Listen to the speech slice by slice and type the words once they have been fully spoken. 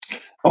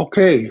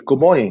Okay, good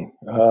morning.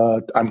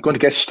 I'm going to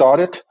get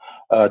started.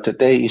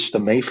 Today is the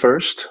May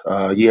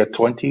 1st, year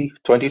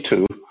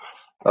 2022.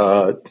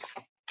 Uh,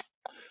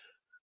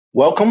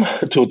 Welcome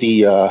to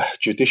the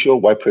Judicial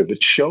White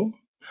Privilege Show.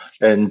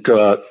 And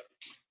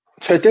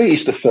today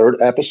is the third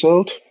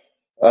episode.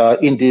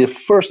 In the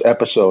first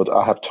episode,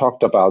 I have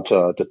talked about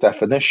the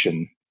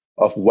definition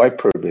of white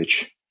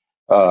privilege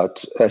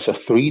as a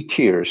three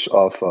tiers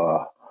of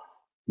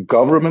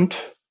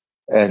government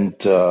and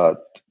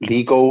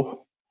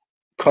legal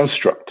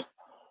construct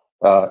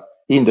uh,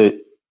 in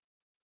the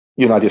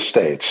United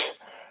States.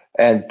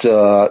 And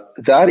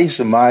that is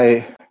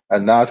my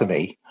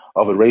anatomy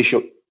of a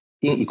racial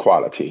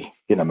inequality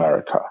in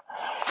America.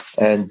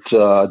 And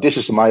this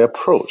is my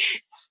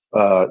approach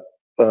uh,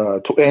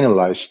 to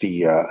analyze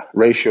the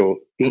racial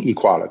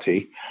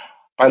inequality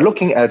by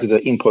looking at the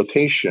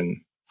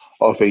importation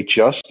of a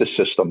justice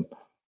system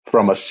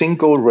from a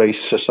single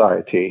race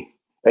society,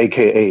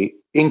 aka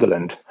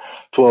England,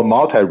 to a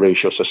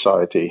multiracial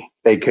society,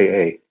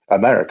 aka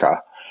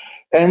America,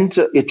 and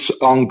its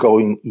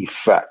ongoing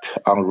effect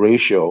on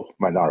racial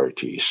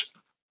minorities.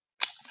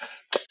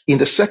 In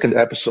the second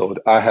episode,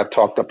 I have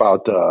talked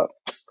about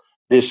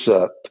this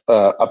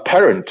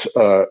apparent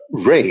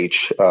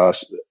rage,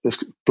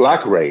 this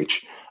black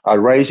rage,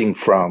 arising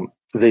from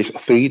these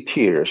three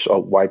tiers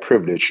of white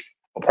privilege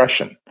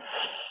oppression.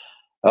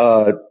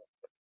 Uh,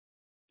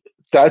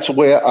 that's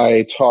where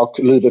I talk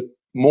a little bit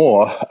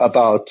more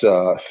about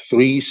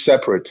three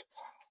separate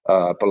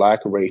black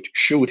rage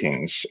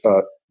shootings.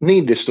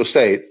 Needless to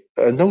say,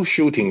 no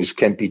shootings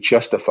can be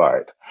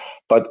justified,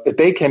 but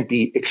they can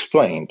be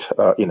explained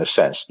in a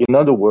sense. In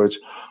other words,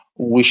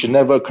 we should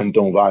never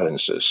condone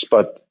violences,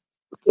 but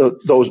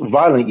those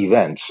violent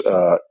events,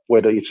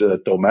 whether it's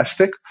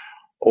domestic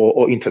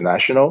or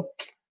international,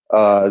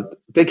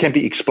 they can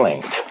be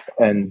explained.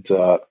 And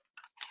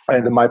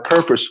and my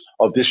purpose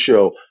of this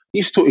show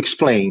is to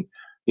explain,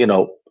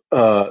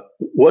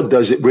 what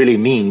does it really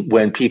mean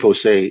when people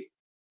say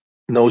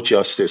no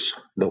justice,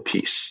 no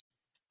peace.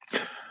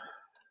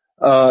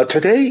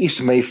 Today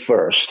is May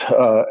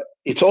 1st.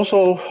 It's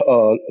also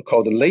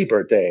called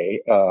Labor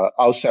Day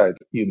outside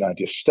the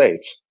United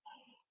States.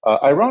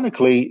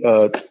 Ironically,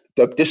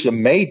 this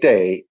May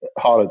Day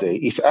holiday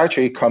is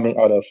actually coming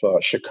out of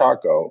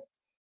Chicago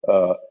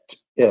uh,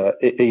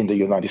 in the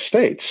United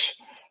States.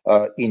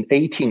 In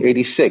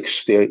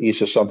 1886, there is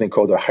something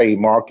called the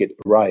Haymarket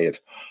Riot,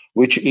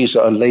 which is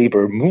a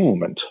labor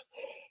movement.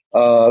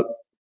 Uh,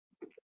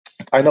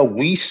 I know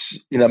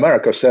in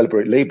America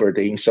celebrate Labor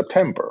Day in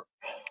September.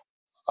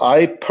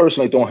 I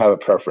personally don't have a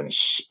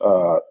preference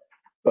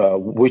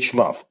which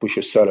month we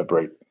should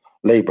celebrate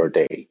Labor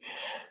Day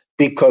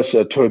because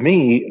to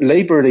me,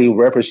 Labor Day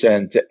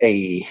represents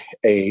a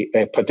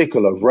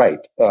particular right,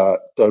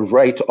 the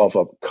right of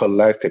a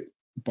collective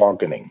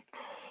bargaining.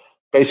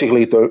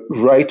 Basically, the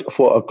right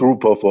for a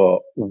group of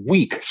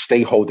weak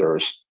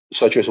stakeholders,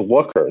 such as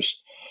workers,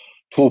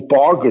 to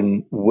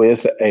bargain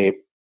with a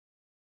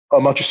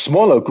much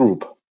smaller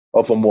group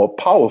of more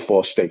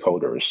powerful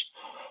stakeholders,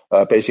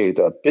 basically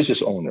the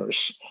business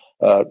owners,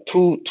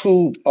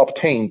 to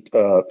obtain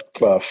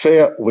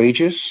fair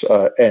wages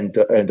and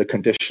the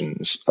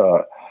conditions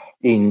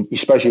in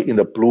especially in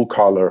the blue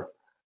collar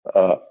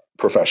uh,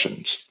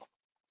 professions.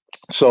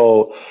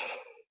 So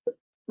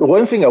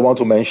one thing I want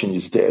to mention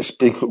is this,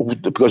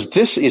 because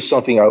this is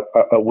something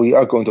we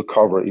are going to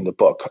cover in the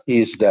book,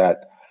 is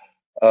that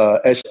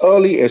as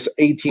early as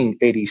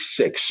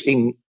 1886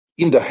 in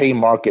the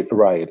Haymarket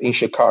riot in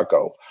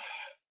Chicago,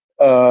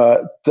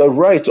 the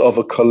right of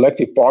a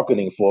collective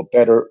bargaining for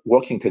better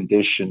working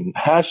condition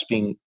has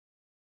been,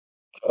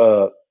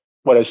 uh,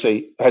 what I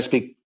say, has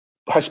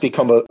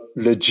become a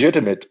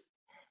legitimate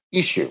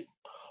issue,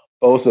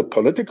 both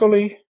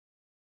politically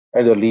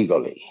and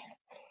legally.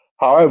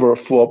 However,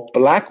 for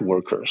black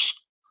workers,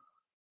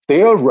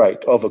 their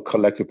right of a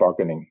collective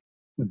bargaining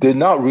did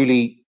not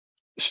really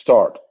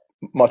start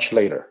much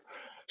later.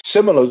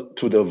 Similar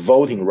to the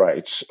voting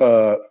rights,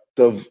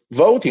 the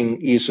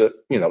voting is,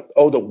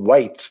 all the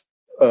white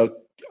uh,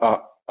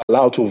 are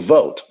allowed to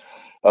vote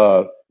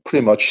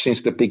pretty much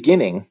since the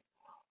beginning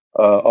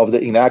of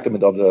the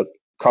enactment of the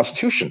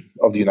Constitution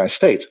of the United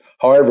States.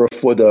 However,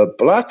 for the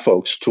black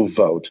folks to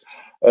vote,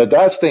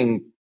 that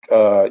thing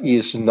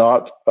is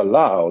not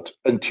allowed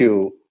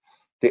until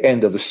the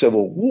end of the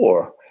Civil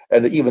War.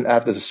 And even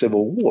after the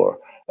Civil War,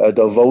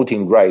 the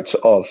voting rights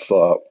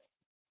for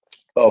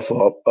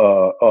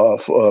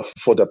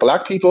the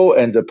black people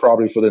and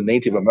probably for the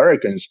Native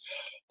Americans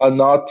are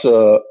not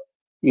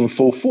in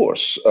full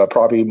force,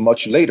 probably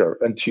much later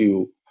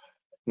until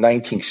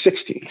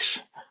 1960s.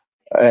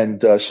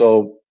 And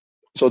so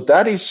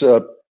that is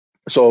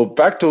so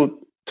back to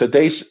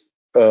today's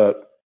uh,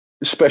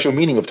 special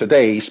meaning of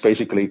today is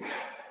basically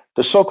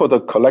the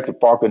so-called collective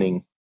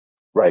bargaining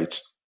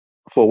rights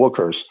for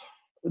workers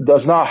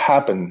does not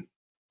happen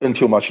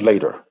until much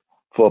later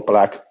for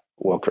black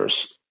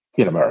workers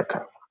in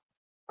America.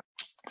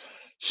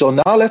 So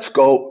now let's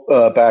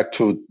go back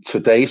to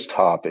today's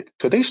topic.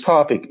 Today's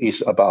topic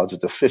is about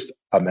the Fifth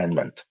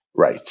Amendment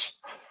rights.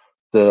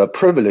 the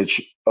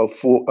privilege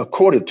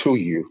accorded to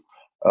you,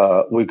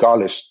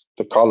 regardless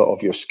the color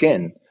of your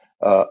skin,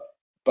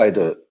 by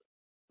the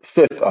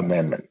Fifth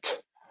Amendment.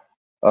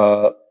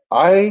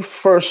 I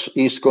first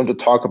is going to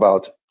talk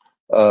about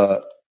uh,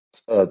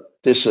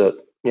 this,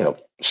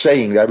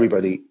 saying that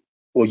everybody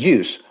will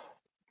use.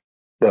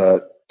 Uh,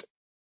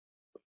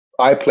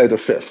 I play the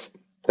fifth.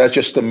 That's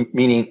just the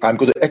meaning. I'm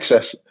going to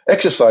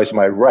exercise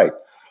my right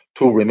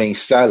to remain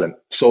silent,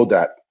 so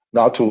that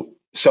not to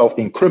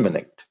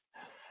self-incriminate.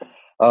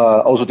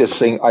 Also, this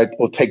saying I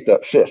will take the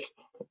fifth.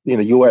 In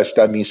the U.S.,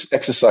 that means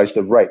exercise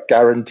the right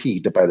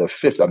guaranteed by the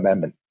Fifth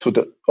Amendment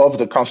of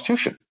the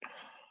Constitution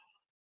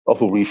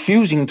of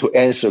refusing to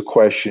answer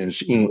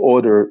questions in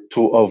order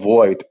to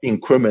avoid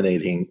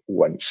incriminating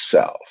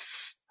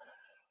oneself.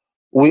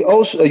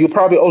 You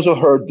probably also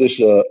heard this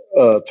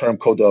term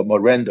called the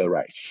Miranda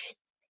rights.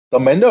 The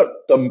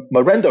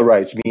Miranda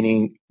rights,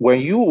 meaning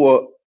when you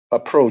were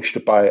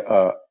approached by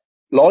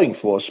law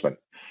enforcement,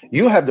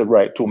 you have the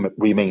right to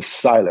remain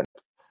silent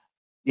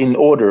in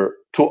order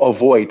to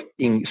avoid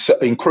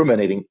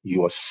incriminating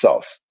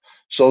yourself.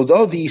 So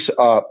though these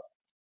are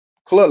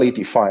clearly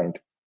defined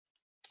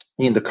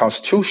in the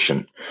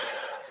Constitution,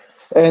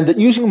 and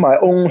using my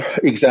own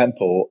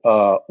example,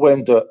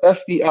 when the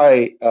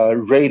FBI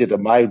raided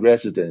my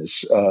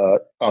residence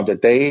on the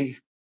day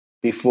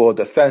before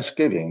the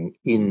Thanksgiving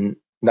in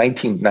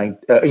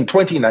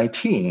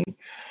 2019,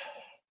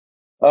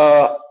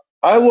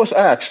 I was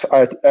asked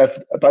by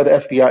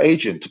the FBI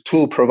agent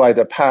to provide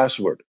a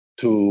password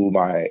to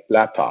my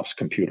laptop's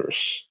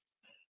computers,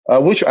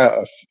 which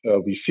I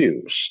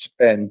refused,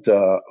 and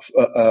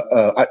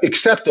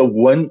except the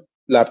one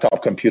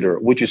laptop computer,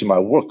 which is my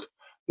work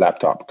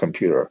laptop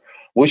computer,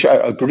 which I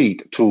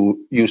agreed to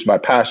use my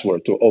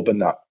password to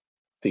open up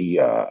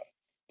the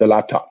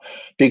laptop,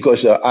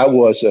 because I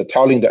was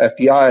telling the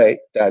FBI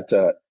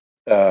that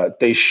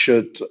they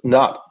should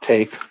not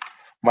take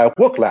my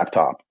work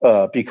laptop,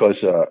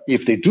 because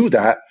if they do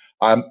that,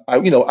 I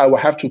will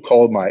have to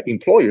call my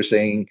employer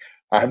saying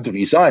I have to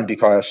resign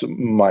because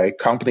my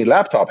company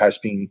laptop has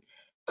been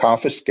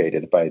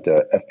confiscated by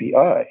the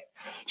FBI.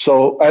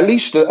 So at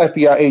least the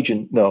FBI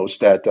agent knows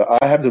that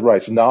I have the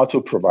rights not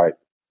to provide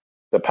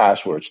the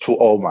passwords to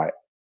all my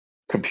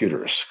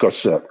computers,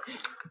 because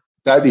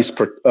that is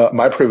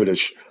my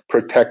privilege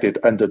protected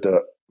under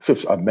the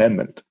Fifth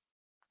Amendment.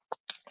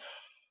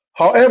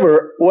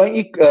 However,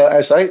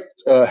 as I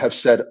have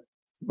said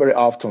very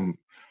often,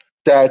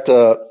 that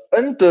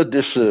under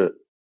this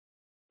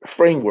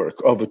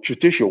framework of a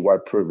judicial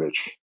white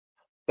privilege,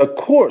 the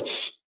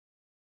courts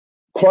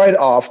quite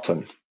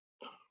often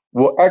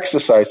will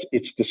exercise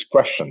its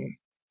discretion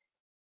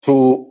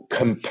to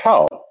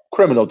compel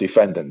criminal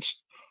defendants,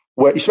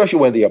 especially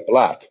when they are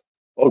black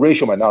or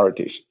racial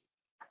minorities,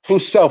 to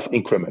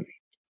self-incriminate.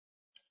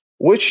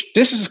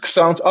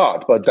 Sounds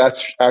odd, but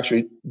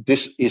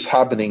this is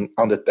happening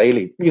on the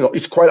daily.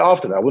 It's quite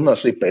often. I would not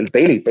say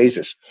daily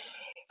basis.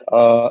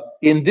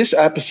 In this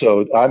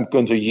episode, I'm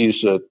going to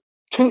use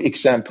two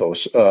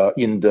examples.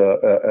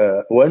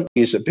 One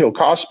is Bill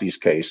Cosby's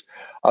case.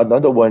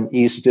 Another one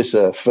is this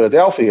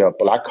Philadelphia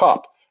black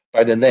cop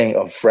by the name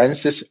of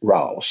Francis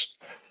Rouse.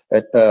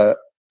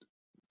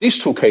 These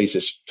two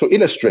cases to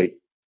illustrate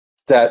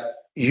that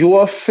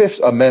your Fifth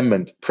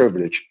Amendment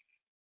privilege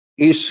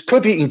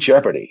could be in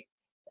jeopardy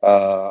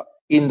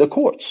in the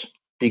courts,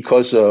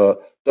 because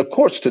the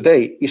courts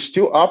today is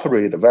still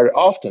operated very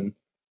often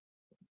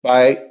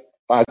by,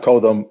 I call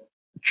them,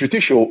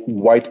 judicial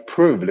white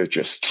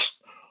privilegists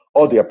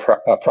or their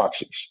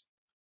proxies.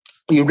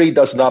 It really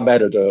does not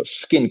matter the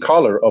skin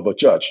color of a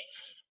judge.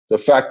 The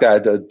fact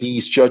that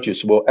these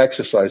judges will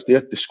exercise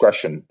their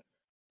discretion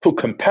to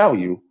compel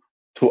you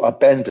to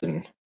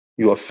abandon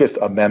your Fifth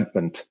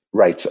Amendment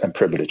rights and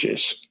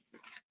privileges.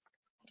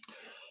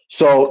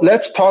 So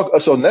let's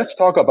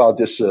talk about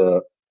this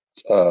Bill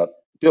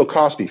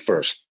Cosby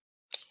first.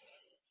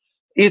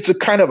 It's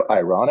kind of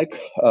ironic.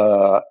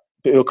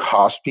 Bill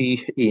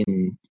Cosby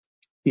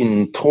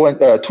in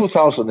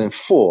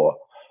 2004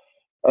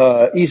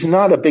 is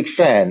not a big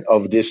fan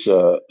of this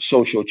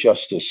social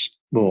justice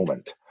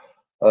movement.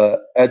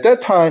 At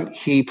that time,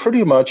 he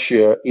pretty much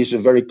is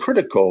very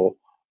critical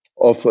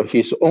of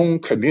his own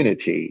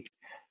community.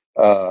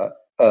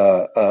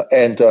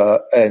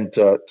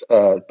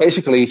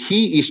 Basically,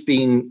 he is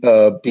being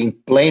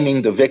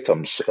blaming the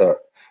victims,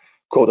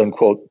 quote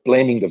unquote,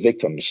 blaming the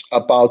victims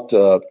about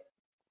the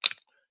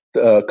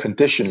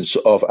conditions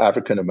of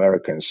African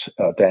Americans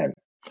then.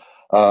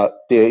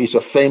 There is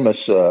a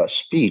famous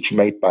speech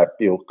made by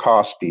Bill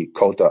Cosby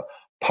called the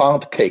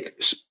Pound Cake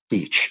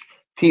speech,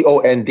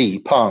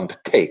 POND, Pound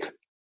Cake,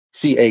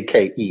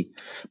 CAKE,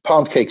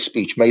 Pound Cake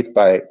speech made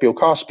by Bill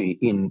Cosby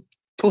in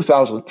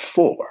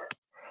 2004.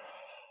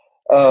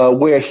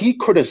 Where he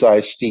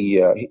criticized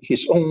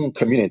his own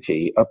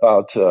community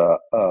about a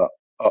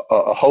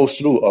whole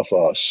slew of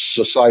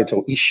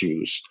societal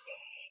issues,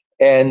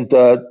 and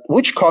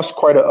which caused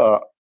quite a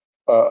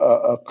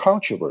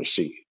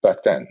controversy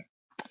back then.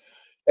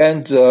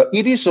 And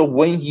it is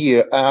 1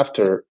 year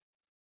after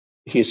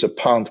his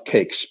pound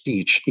cake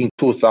speech in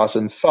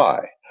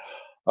 2005.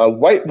 A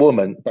white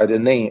woman by the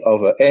name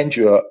of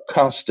Andrea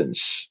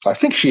Constance, I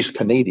think she's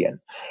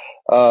Canadian,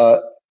 uh,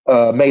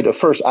 made the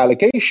first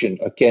allegation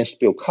against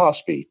Bill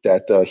Cosby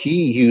that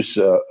he used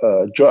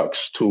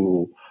drugs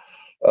to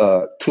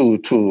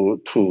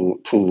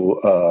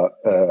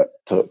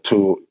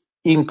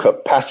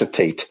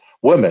incapacitate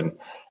women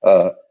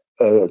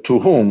to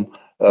whom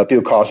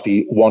Bill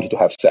Cosby wanted to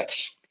have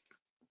sex.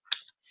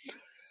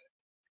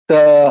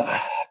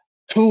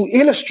 To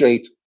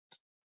illustrate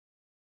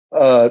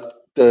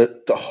the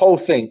whole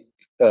thing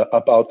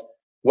about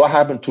what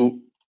happened to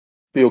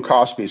Bill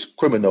Cosby's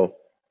criminal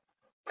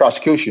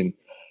prosecution,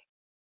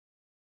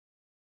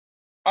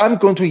 I'm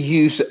going to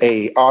use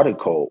a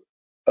article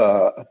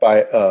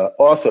by an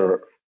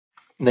author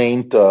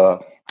named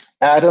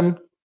Adam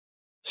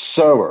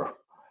Serwer.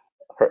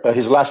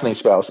 His last name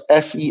spells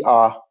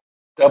Serwer,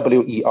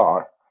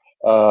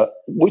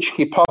 which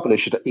he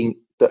published in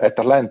the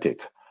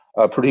Atlantic,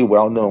 a pretty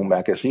well-known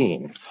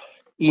magazine,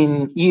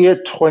 in year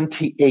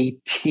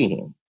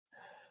 2018.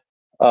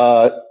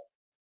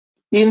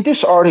 In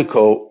this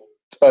article,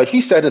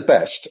 he said it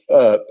best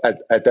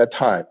at that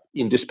time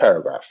in this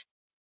paragraph.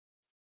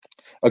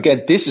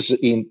 Again, this is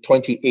in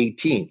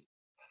 2018.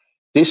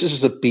 This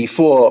is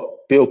before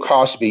Bill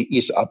Cosby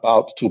is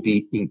about to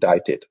be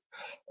indicted.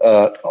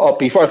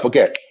 Before I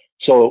forget,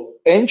 so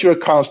Andrea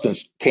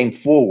Constance came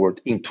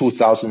forward in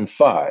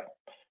 2005,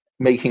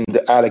 making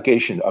the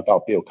allegation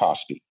about Bill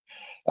Cosby.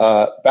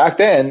 Back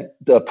then,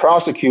 the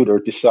prosecutor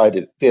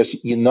decided there's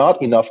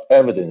not enough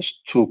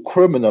evidence to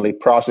criminally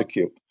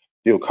prosecute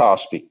Bill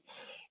Cosby.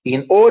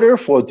 In order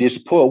for this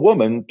poor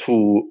woman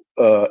to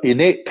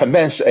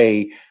commence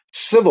a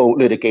civil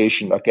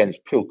litigation against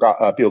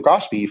Bill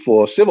Cosby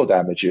for civil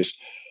damages,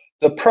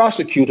 the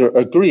prosecutor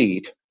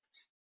agreed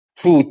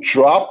to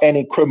drop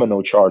any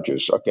criminal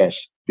charges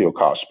against Bill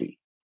Cosby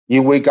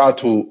in regard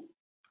to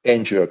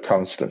Andrea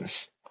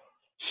Constance,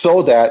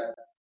 so that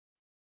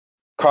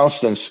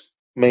Constance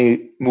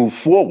may move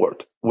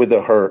forward with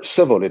her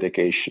civil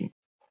litigation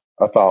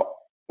about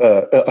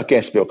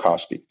against Bill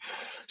Cosby.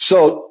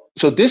 So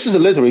this is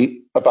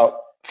literally about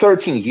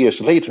 13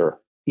 years later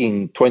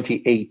in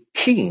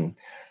 2018,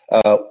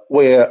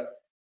 where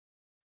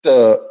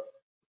the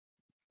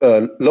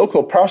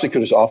local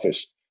prosecutor's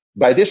office,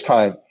 by this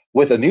time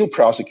with a new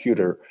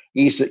prosecutor,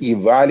 is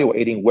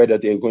evaluating whether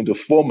they're going to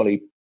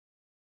formally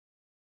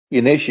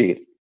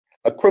initiate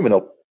a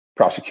criminal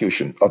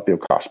prosecution of Bill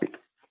Cosby.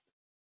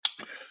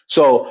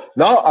 So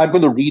now I'm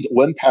going to read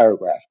one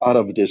paragraph out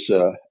of this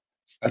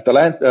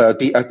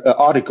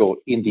article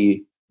in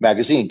the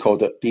magazine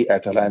called The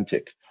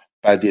Atlantic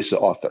by this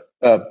author,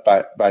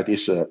 by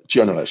this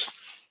journalist.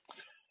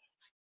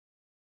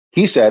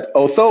 He said,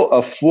 although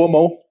a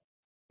formal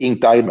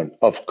indictment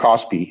of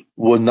Cosby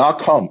will not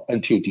come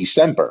until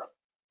December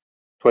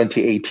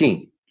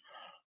 2018,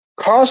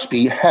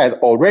 Cosby had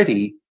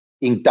already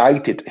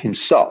indicted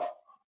himself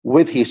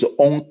with his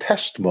own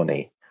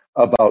testimony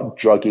about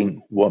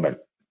drugging women.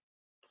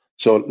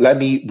 So let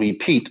me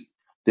repeat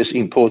this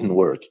important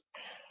word.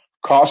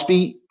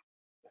 Cosby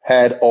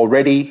had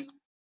already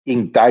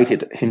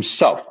indicted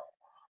himself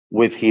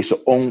with his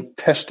own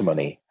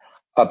testimony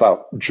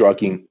about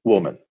drugging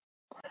women.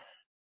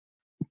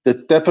 The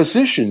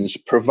depositions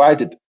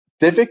provided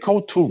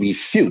difficult to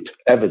refute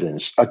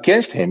evidence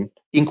against him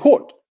in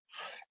court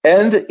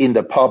and in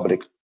the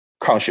public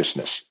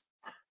consciousness.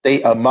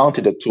 They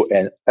amounted to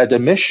an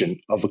admission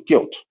of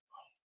guilt,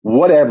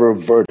 whatever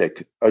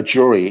verdict a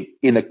jury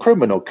in a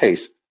criminal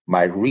case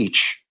might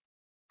reach.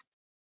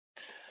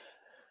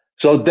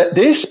 So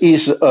this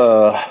is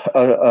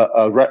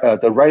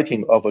the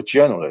writing of a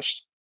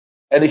journalist,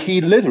 and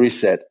he literally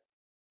said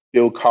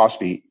Bill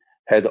Cosby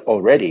had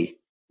already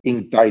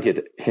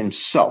indicted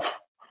himself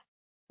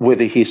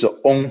with his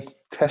own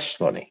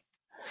testimony.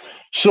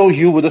 So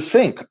you would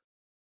think,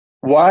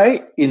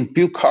 why in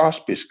Bill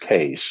Cosby's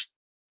case,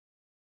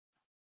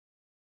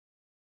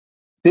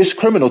 this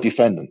criminal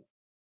defendant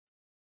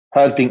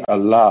had been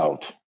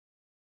allowed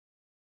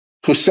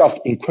to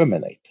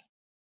self-incriminate?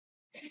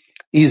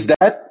 Is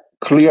that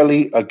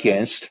clearly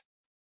against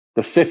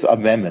the Fifth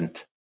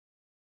Amendment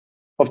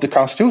of the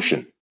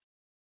Constitution?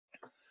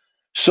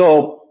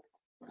 So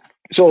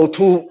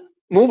to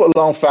move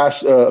along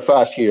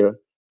fast here,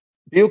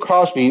 Bill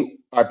Cosby,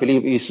 I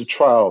believe, is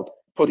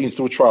put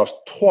through trials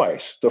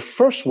twice. The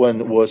first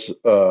one was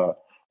a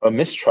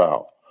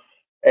mistrial,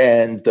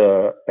 and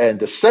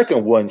the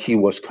second one he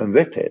was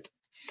convicted,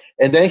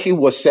 and then he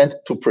was sent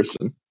to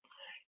prison,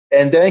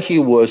 and then he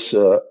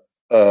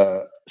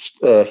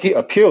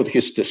appealed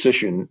his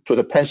decision to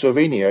the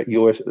Pennsylvania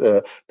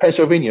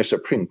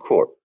Supreme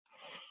Court.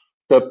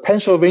 The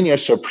Pennsylvania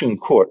Supreme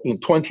Court in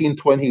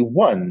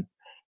 2021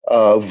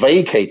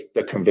 vacated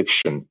the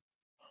conviction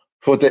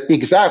for the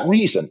exact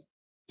reason,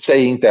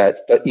 saying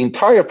that the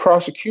entire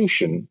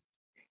prosecution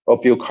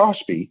of Bill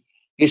Cosby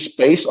is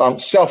based on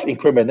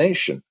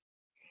self-incrimination.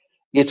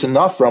 It's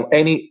not from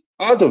any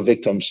other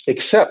victims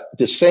except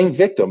the same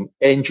victim,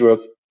 Andrea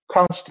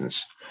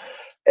Constance.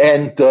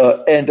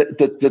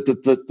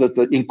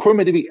 the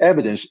incriminating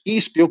evidence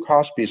is Bill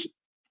Cosby's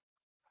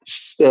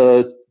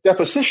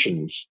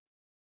depositions,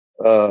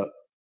 uh,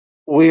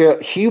 where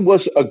he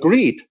was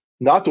agreed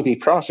not to be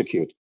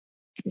prosecuted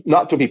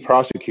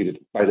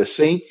by the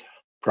same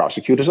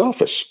prosecutor's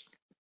office.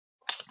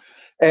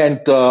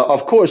 And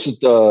of course,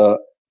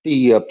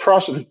 the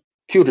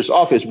prosecutor's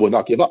office would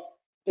not give up.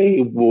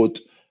 They would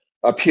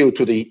appeal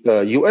to the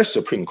U.S.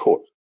 Supreme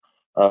Court.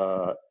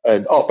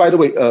 And oh, by the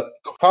way,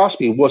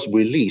 Cosby was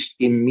released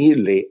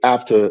immediately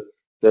after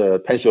the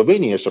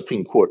Pennsylvania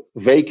Supreme Court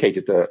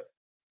vacated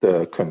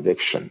the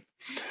conviction.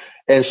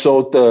 And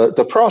so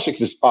the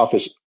prosecutor's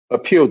office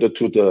appealed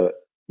to the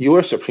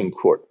U.S. Supreme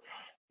Court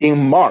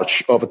in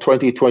March of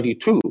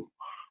 2022,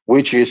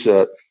 which is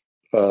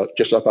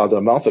just about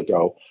a month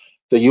ago.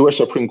 The U.S.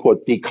 Supreme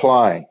Court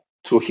declined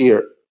to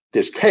hear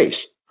this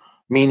case,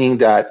 meaning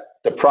that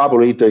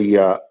probably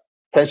the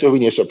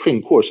Pennsylvania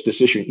Supreme Court's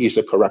decision is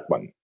the correct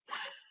one.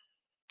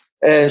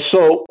 And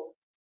so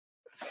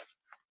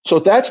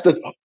that's the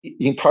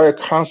entire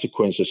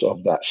consequences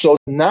of that. So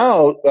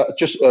now,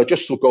 just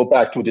to go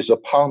back to this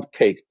pound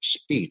cake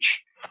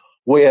speech,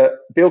 where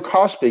Bill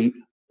Cosby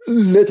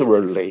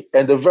literally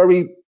and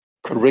very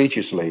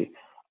courageously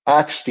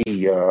asked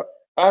the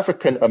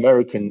African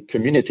American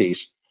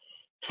communities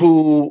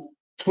to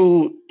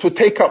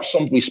take up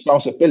some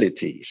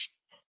responsibilities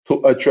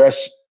to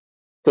address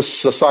the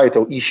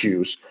societal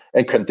issues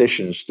and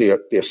conditions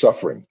they're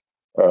suffering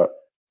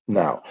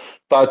now.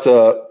 But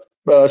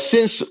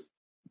since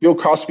Bill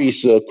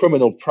Cosby's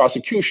criminal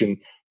prosecution,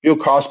 Bill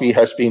Cosby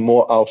has been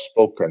more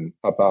outspoken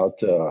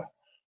about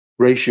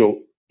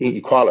racial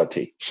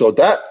inequality. So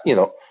that,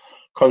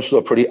 comes to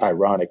a pretty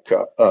ironic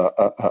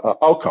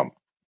outcome,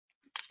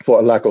 for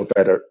a lack of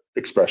better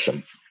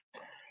expression.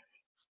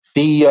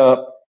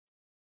 The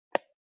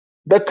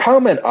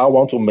comment I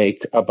want to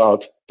make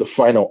about the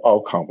final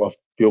outcome of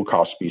Bill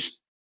Cosby's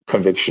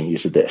conviction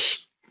is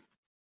this.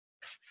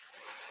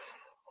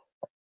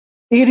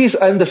 It is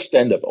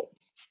understandable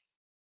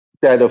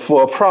that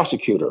for a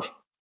prosecutor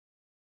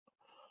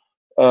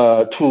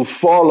to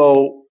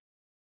follow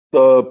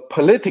the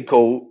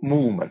political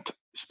movement,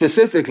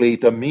 specifically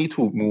the Me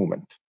Too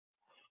movement,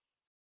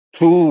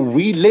 to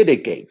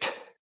relitigate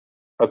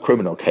a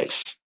criminal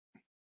case.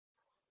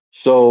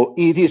 So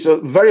it is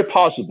very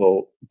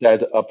possible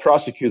that a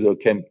prosecutor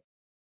can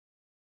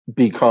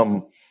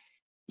become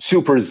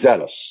super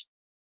zealous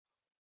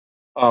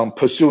on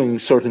pursuing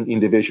certain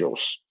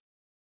individuals,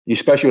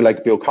 especially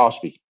like Bill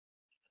Cosby,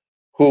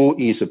 who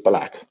is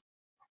black,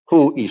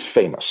 who is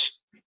famous.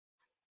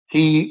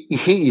 He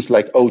is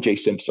like O.J.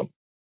 Simpson,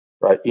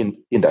 right?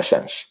 In that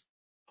sense,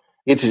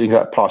 it is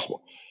not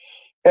possible,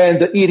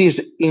 and it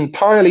is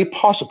entirely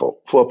possible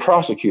for a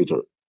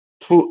prosecutor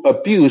to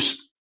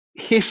abuse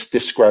his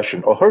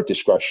discretion or her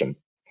discretion.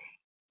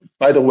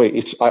 By the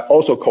way, I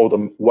also call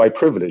them white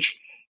privilege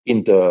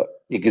in the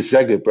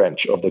executive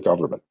branch of the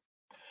government.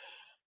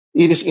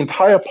 It is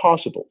entirely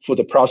possible for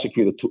the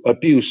prosecutor to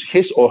abuse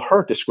his or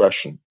her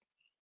discretion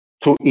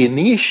to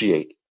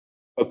initiate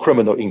a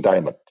criminal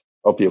indictment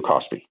of Bill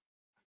Cosby.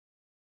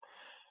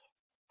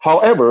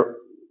 However,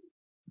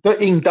 the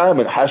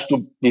indictment has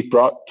to be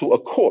brought to a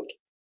court.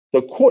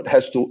 The court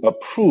has to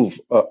approve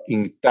an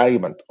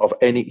indictment of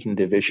any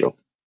individual.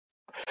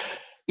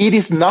 It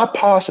is not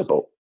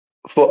possible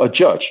for a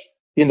judge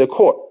in the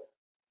court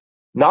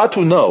not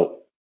to know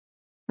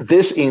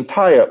this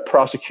entire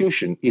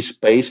prosecution is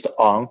based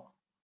on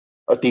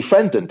a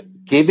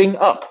defendant giving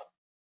up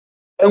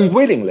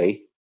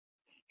unwillingly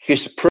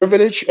his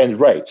privilege and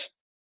rights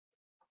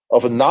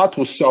of not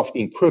to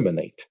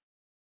self-incriminate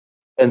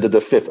under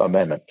the Fifth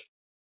Amendment.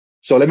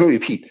 So let me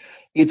repeat.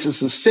 It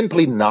is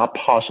simply not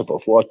possible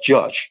for a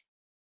judge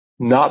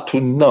not to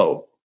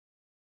know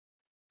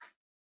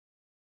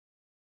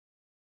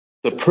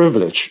the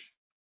privilege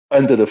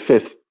under the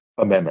Fifth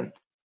Amendment,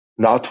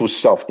 not to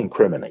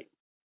self-incriminate.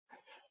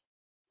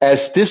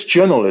 As this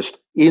journalist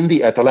in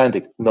The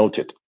Atlantic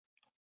noted,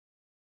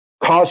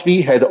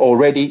 Cosby had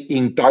already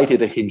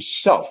indicted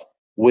himself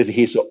with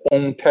his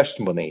own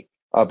testimony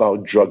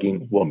about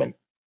drugging women.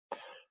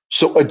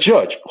 So a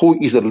judge who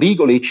is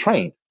legally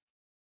trained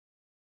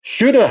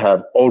should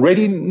have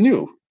already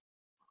knew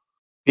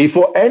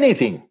before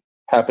anything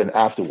happened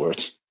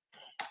afterwards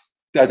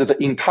that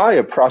the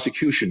entire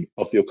prosecution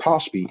of Bill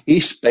Cosby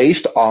is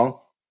based on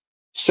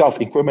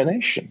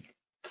self-incrimination.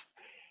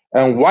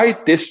 And why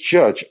this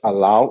judge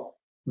allowed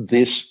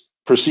this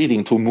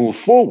proceeding to move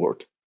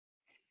forward?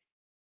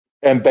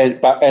 And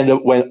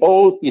when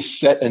all is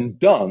said and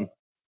done,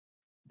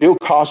 Bill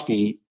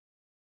Cosby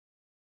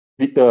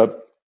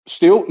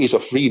still is a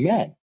free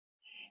man.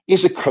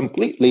 It's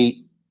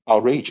completely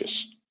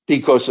outrageous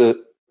because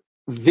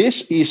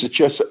this is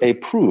just a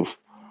proof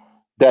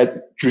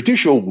that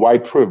judicial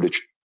white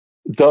privilege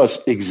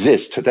does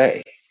exist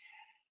today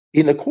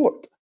in the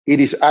court. It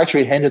is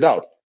actually handed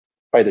out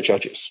by the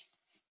judges.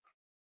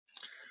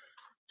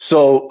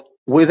 So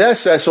with that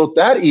said, so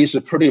that is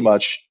pretty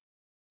much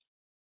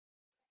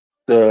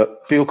the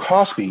Bill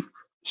Cosby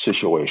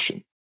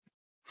situation.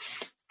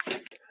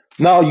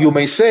 Now, you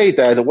may say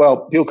that,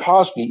 well, Bill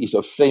Cosby is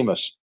a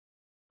famous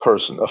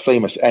person, a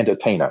famous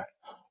entertainer.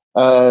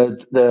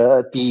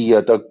 The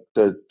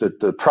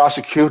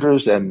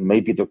prosecutors and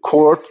maybe the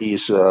court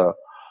is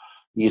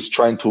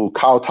trying to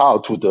kowtow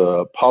to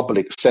the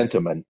public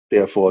sentiment.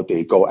 Therefore,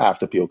 they go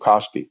after Bill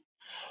Cosby.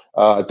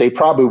 They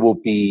probably will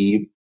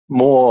be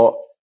more,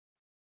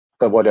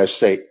 what I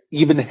say,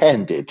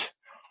 even-handed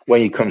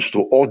when it comes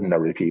to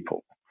ordinary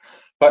people.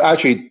 But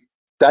actually,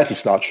 that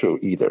is not true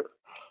either,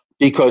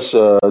 because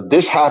if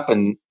this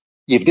happened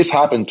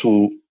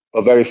to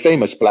a very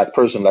famous black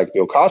person like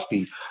Bill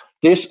Cosby,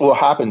 this will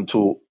happen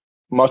to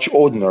much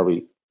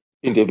ordinary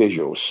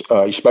individuals,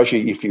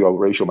 especially if you are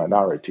racial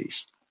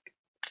minorities.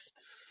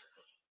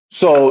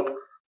 So,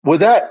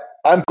 with that,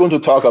 I'm going to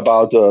talk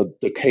about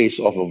the case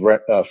of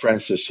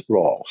Francis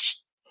Rawls.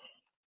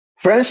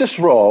 Francis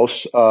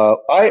Rawls,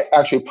 I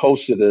actually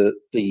posted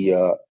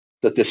the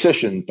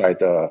decision by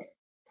the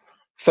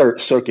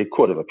Third Circuit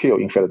Court of Appeal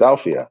in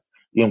Philadelphia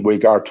in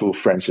regard to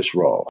Francis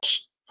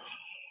Rawls.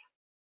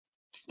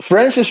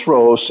 Francis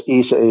Rawls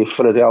is a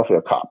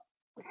Philadelphia cop.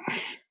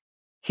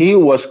 He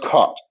was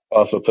caught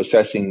of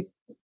possessing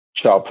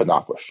child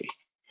pornography,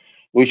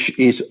 which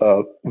is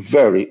a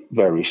very,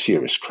 very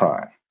serious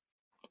crime.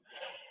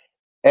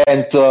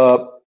 And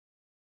I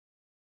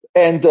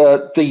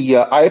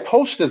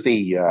posted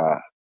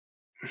the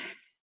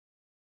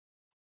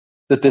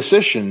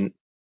decision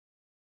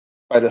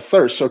by the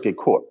Third Circuit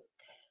Court.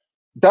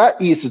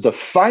 That is the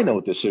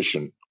final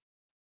decision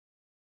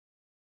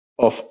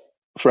of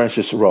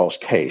Francis Rawls'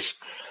 case.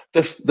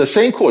 The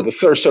same court, the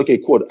Third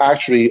Circuit Court,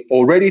 actually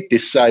already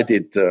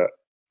decided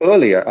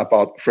earlier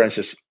about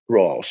Francis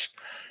Rawls'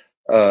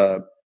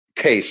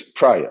 case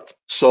prior.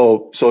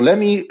 So let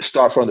me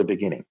start from the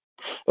beginning.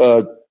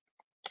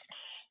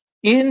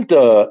 In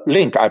the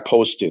link I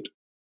posted,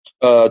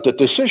 the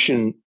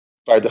decision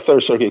by the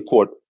Third Circuit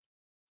Court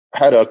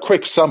had a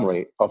quick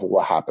summary of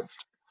what happened.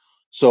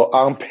 So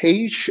on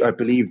page, I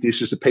believe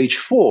this is page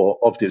 4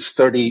 of this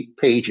 30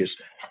 pages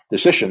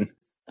decision,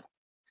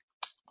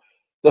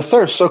 the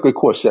Third Circuit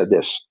Court said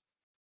this: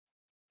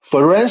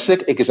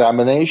 forensic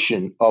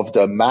examination of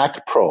the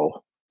Mac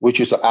Pro, which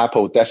is an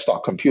Apple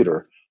desktop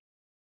computer,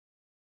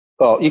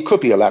 it could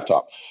be a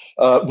laptop,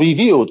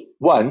 revealed,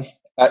 one,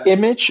 an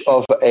image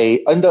of an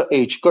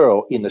underage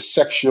girl in a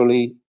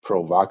sexually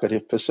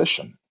provocative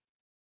position.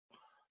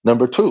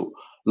 Number 2,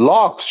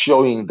 logs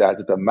showing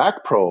that the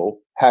Mac Pro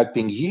had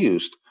been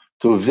used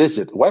to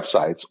visit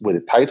websites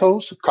with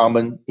titles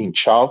common in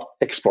child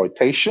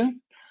exploitation.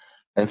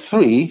 And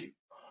 3,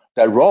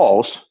 that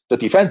Rawls, the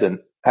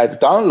defendant, had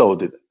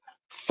downloaded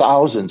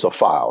thousands of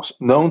files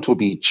known to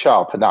be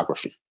child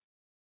pornography.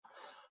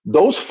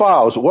 Those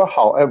files were,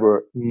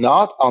 however,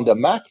 not on the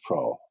Mac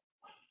Pro,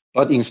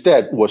 but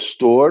instead were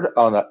stored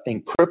on an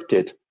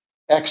encrypted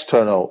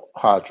external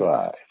hard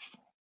drive.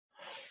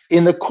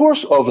 In the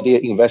course of their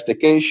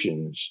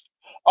investigations,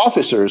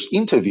 officers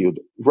interviewed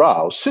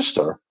Rawls'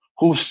 sister,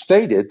 who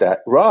stated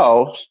that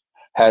Rawls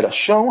had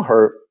shown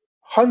her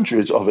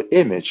hundreds of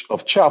images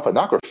of child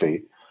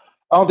pornography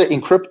on the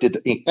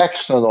encrypted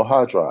external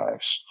hard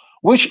drives,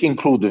 which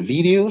include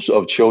videos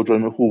of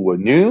children who were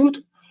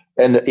nude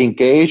and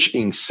engaged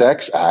in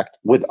sex act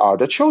with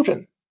other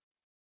children.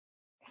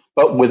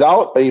 But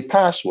without a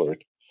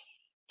password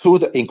to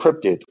the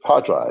encrypted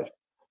hard drive,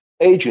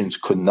 agents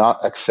could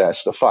not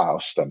access the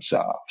files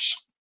themselves.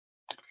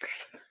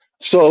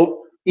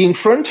 So in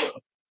front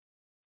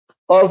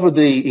of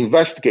the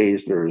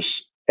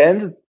investigators,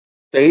 and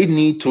they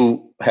need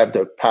to have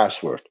the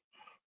password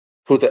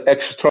to the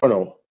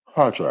external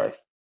hard drive,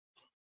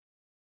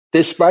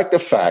 despite the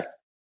fact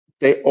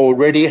they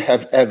already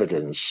have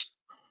evidence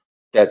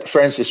that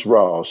Francis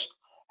Rawls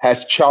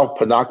has child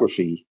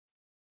pornography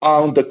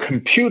on the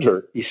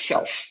computer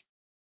itself.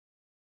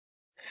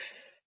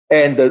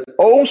 And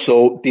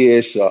also,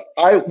 there's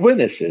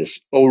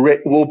eyewitnesses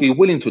will be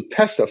willing to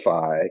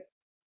testify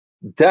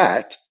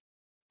that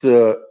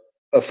the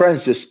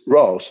Francis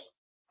Rawls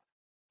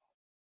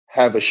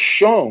have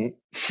shown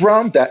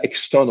from that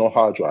external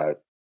hard drive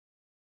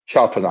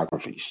child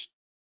pornographies.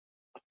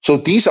 So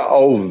these are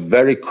all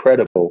very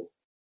credible,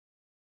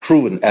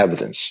 proven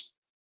evidence.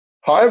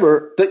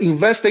 However, the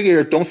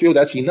investigator don't feel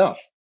that's enough.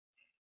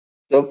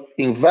 The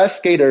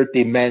investigator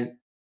demand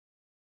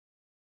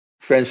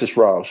Francis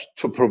Rawls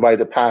to provide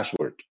the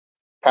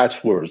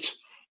passwords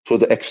to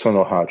the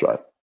external hard drive.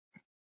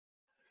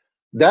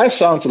 That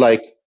sounds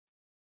like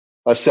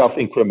a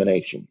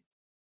self-incrimination.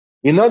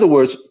 In other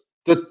words,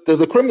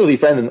 the criminal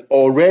defendant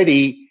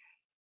already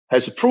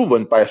has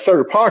proven by a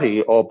third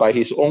party or by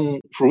his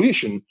own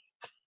fruition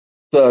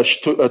to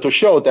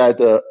show that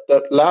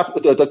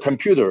the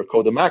computer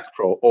called the Mac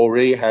Pro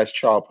already has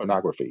child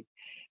pornography.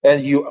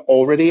 And you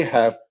already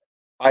have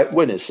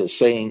eyewitnesses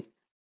saying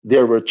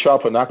there were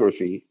child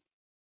pornography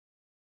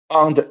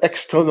on the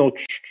external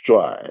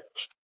drive.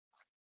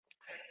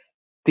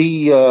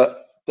 The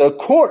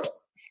court,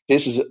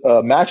 this is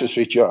a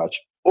magistrate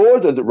judge,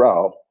 ordered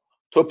Rawls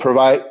to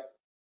provide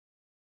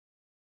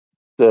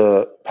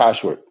the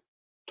password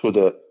to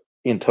the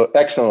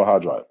external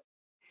hard drive.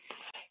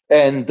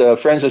 and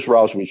Francis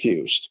Rouse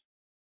refused.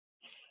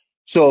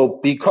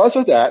 So because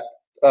of that,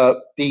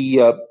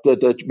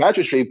 the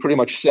magistrate pretty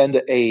much sent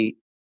a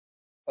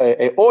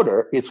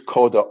order. It's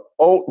called the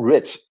All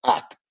Writs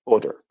Act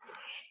order.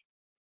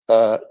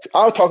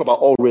 I'll talk about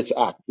All Writs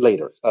Act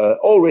later.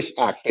 All Writs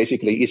Act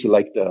basically is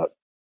like the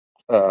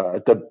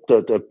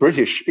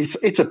British.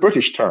 It's a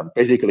British term.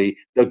 Basically,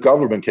 the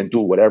government can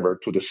do whatever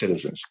to the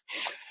citizens.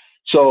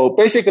 So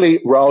basically,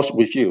 Rouse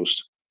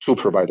refused to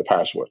provide the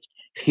password.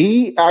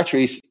 He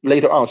actually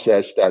later on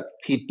says that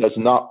he does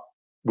not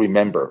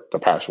remember the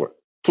password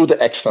to the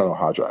external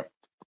hard drive.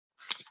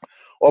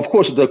 Of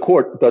course, the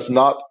court does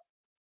not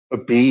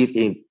believe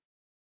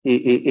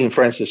in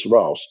Francis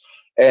Rouse,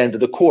 and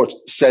the court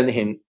found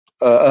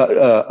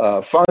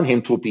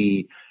him to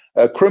be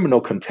a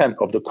criminal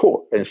contempt of the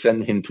court and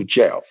sent him to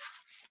jail.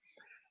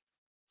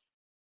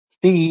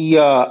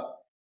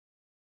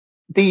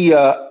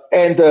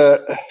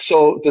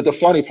 So the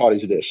funny part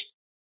is this: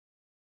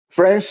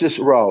 Francis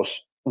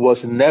Rouse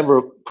was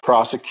never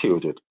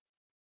prosecuted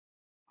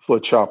for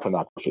child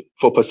pornography,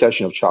 for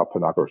possession of child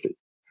pornography.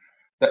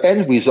 The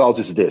end result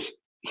is this: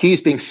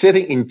 he's been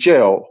sitting in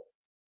jail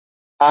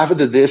after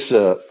this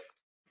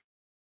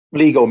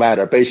legal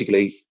matter,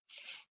 basically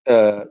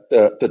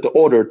the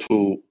order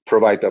to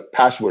provide the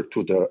password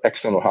to the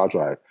external hard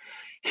drive.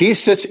 He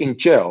sits in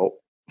jail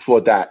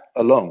for that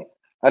alone.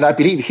 And I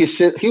believe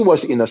he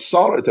was in a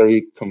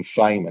solitary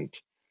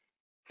confinement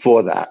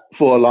for that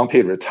for a long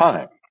period of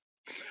time.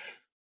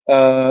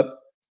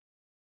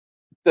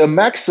 The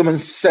maximum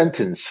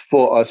sentence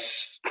for a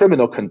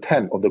criminal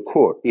contempt of the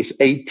court is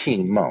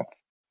 18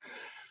 months.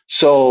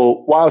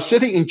 So while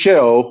sitting in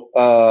jail,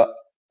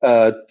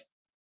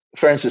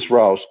 Francis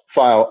Rouse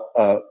filed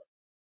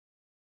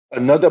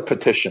another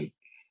petition,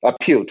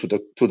 appeal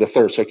to the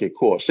Third Circuit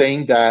Court,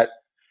 saying that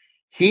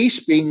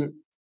he's been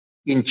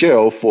in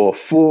jail for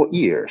 4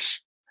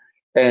 years,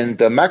 and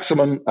the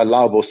maximum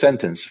allowable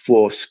sentence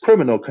for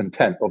criminal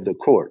contempt of the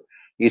court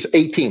is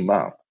 18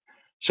 months.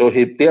 So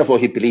therefore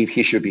he believed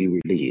he should be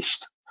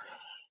released.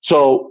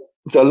 So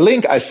the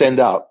link I sent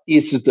out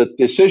is the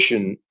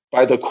decision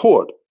by the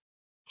court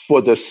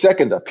for the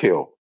second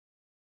appeal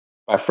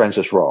by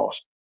Francis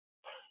Rouse.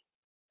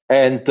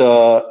 And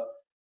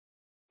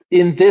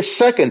in this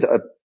second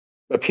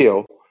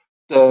appeal,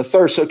 the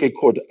Third Circuit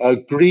Court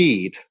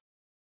agreed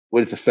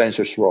with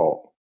Francis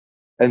Rouse,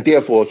 and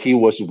therefore he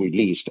was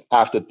released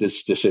after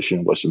this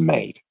decision was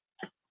made.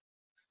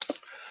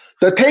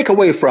 The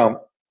takeaway from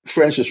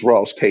Francis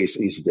Rouse's case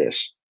is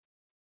this: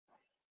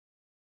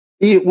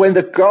 when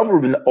the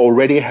government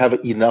already have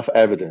enough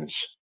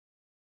evidence,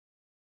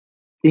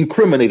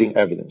 incriminating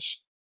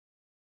evidence,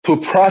 to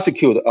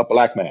prosecute a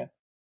black man,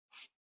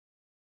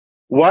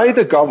 why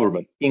the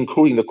government,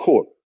 including the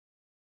court,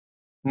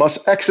 must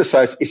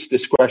exercise its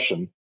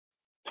discretion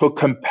to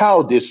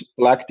compel this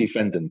black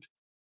defendant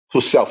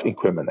to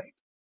self-incriminate?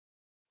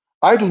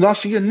 I do not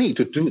see a need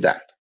to do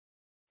that.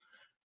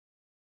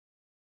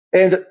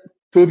 And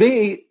to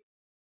me,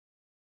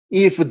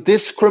 if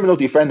this criminal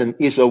defendant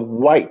is a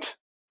white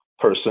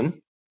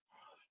person,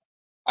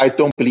 I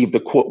don't believe the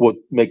court would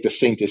make the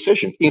same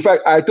decision. In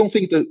fact, I don't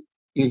think the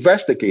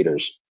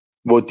investigators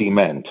would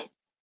demand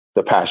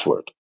the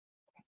password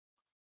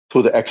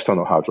to the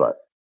external hard drive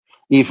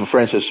if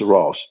Francis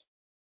Rouse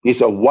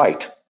is a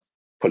white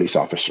police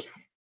officer.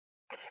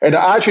 And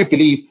I actually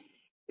believe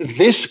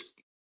this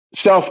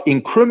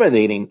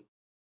self-incriminating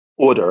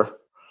order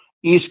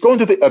is going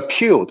to be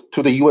appealed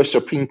to the U.S.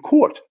 Supreme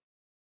Court,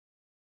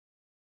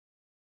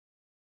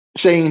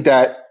 saying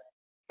that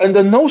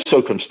under no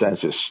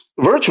circumstances,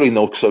 virtually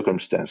no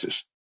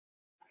circumstances,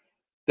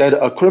 that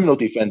a criminal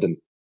defendant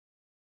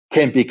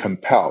can be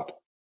compelled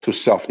to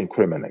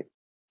self-incriminate.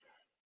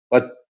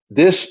 But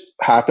this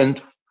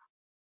happened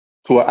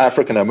to an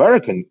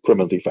African-American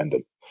criminal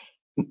defendant.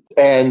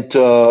 And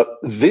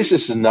this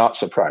is not a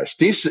surprise.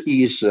 This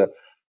is,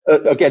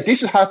 again,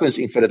 this happens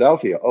in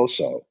Philadelphia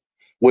also,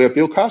 where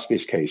Bill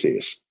Cosby's case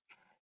is.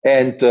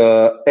 And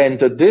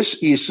this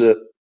is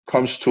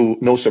comes to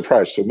no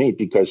surprise to me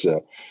because,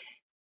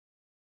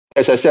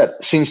 as I said,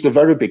 since the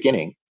very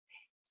beginning,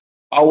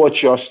 our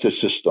justice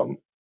system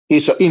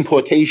is an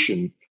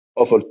importation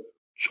of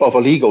a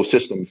legal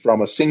system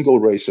from a single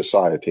race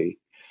society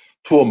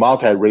to a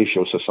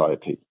multiracial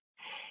society.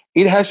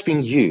 It has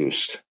been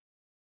used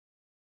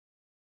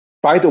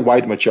by the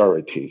white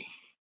majority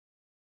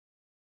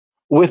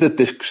with a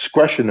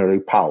discretionary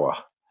power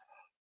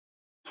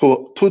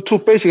to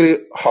basically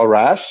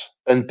harass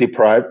and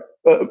deprive,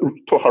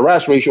 to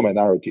harass racial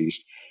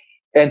minorities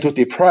and to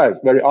deprive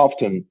very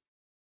often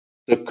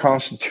the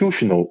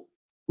constitutional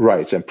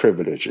rights and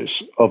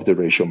privileges of the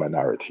racial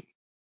minority.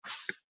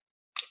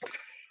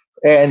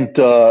 And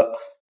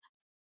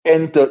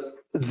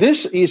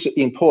this is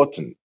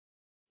important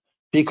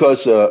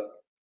because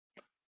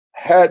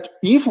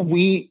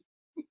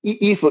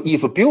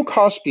if Bill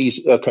Cosby's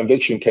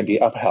conviction can be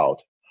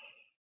upheld,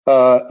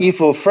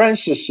 if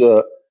Francis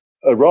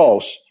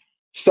Rouse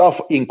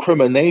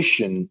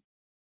self-incrimination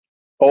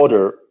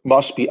order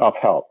must be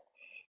upheld,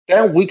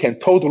 then we can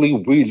totally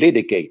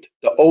relitigate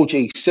the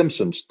O.J.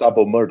 Simpson's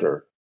double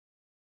murder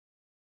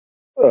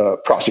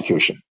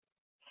prosecution.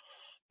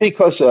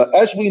 Because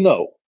as we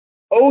know,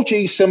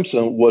 O.J.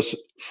 Simpson was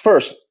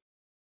first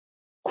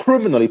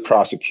criminally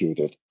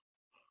prosecuted,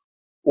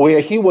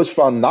 where he was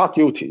found not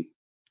guilty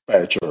by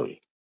a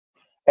jury.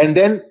 And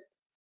then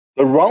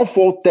the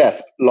wrongful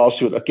death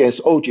lawsuit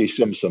against O.J.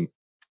 Simpson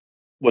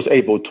was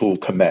able to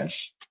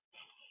commence.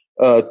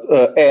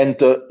 And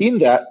in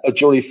that, a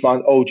jury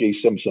found O.J.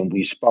 Simpson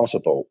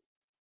responsible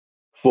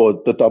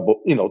for the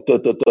double,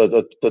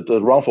 the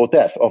wrongful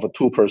death of a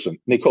two-person,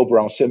 Nicole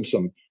Brown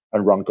Simpson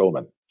and Ron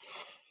Goldman.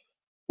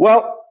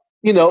 Well,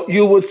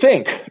 you would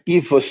think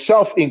if a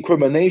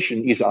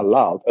self-incrimination is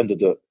allowed under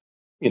the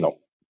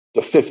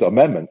Fifth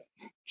Amendment,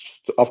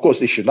 of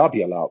course, it should not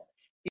be allowed.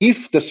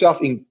 If the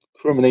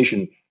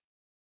self-incrimination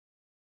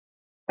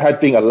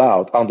had been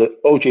allowed under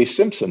O.J.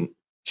 Simpson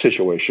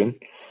situation,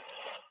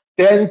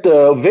 then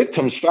the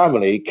victim's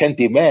family can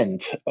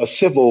demand a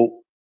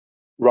civil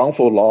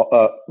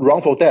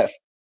wrongful death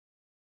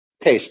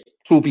case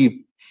to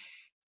be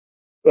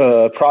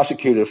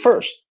prosecuted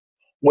first,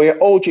 where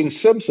O.J.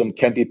 Simpson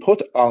can be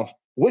put on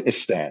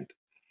witness stand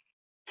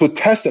to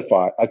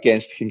testify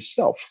against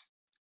himself.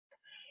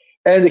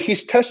 And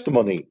his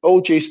testimony,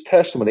 O.J.'s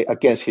testimony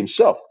against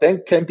himself,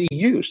 then can be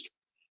used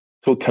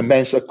to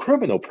commence a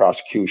criminal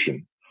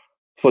prosecution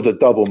for the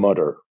double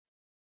murder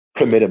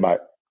committed by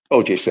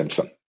O.J.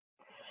 Simpson.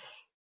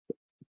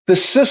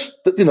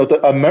 The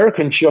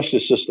American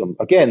justice system,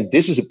 again,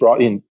 this is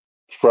brought in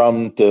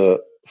from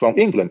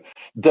England,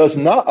 does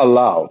not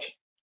allow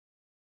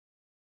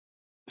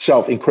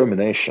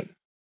self-incrimination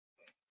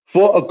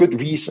for a good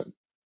reason,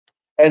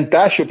 and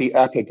that should be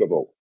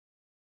applicable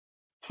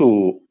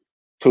to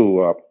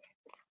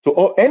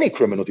any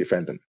criminal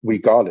defendant,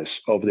 regardless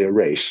of their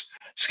race,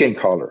 skin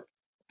color,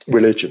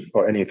 religion,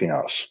 or anything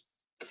else.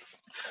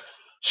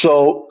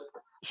 So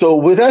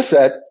with that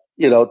said,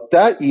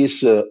 that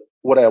is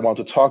what I want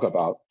to talk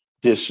about,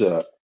 this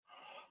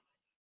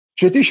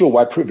judicial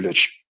white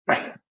privilege,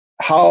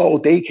 how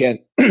they can,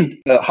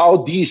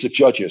 how these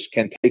judges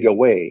can take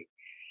away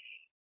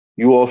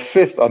your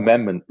Fifth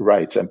Amendment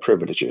rights and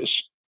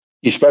privileges,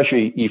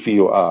 especially if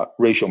you are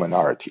racial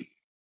minority.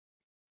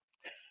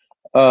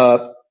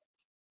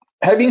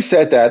 Having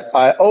said that,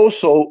 I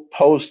also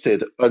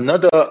posted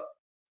another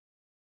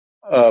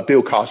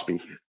Bill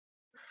Cosby,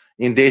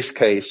 in this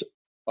case,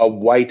 a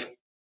white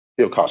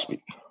Bill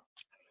Cosby.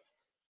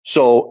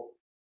 So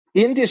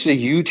in this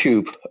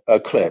YouTube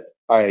clip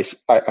I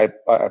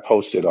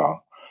posted on,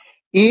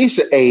 is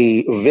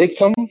a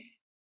victim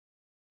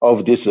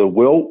of this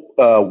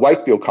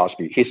white Bill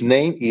Cosby. His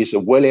name is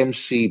William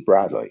C.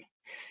 Bradley.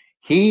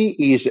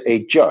 He is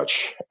a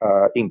judge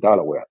in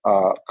Delaware,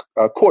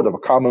 a court of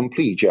common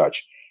plea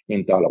judge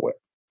in Delaware.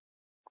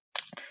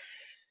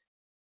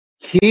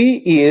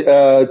 He is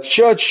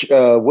Judge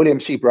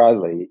William C.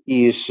 Bradley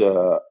he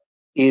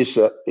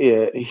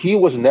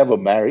was never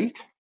married.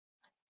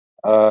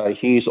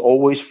 He's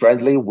always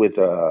friendly with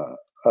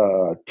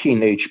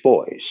teenage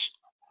boys.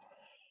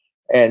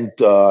 And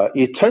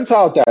it turns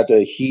out that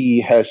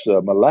he has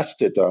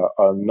molested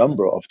a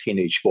number of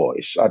teenage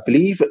boys. I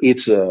believe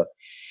it's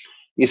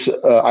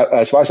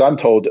as far as I'm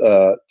told,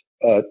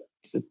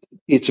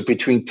 it's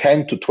between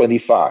 10 to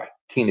 25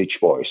 teenage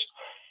boys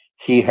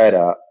he had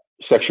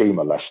sexually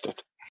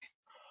molested.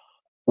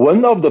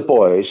 One of the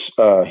boys,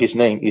 his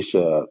name is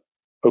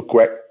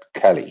Greg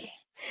Kelly.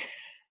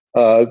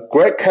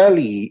 Greg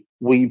Kelly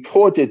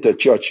reported the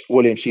Judge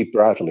William C.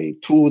 Bradley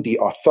to the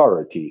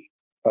authority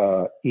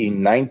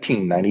in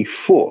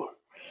 1994,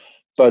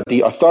 but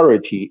the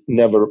authority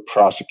never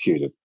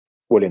prosecuted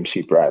William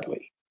C.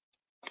 Bradley.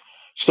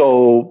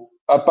 So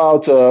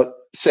about,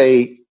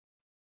 say,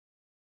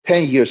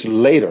 10 years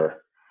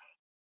later,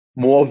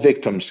 more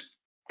victims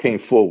came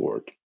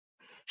forward.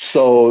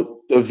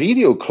 So the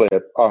video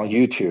clip on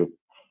YouTube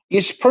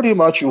is pretty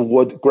much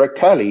what Greg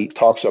Kelly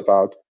talks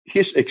about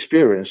his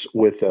experience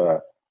with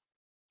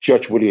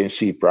Judge William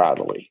C.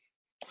 Bradley.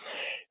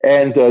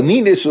 And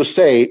needless to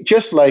say,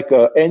 just like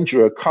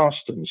Andrea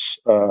Constance,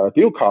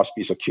 Bill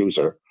Cosby's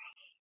accuser,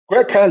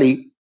 Greg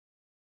Kelly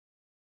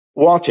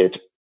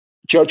wanted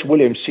Judge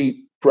William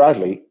C.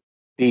 Bradley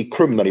be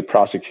criminally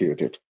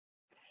prosecuted.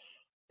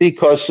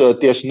 Because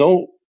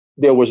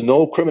there was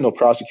no criminal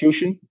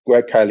prosecution,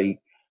 Greg Kelly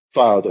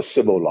filed a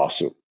civil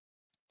lawsuit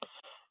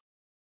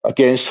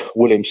against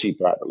William C.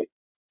 Bradley.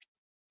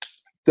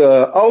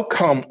 The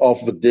outcome of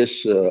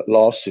this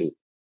lawsuit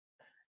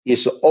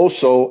is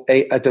also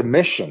an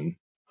admission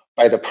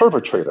by the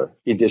perpetrator,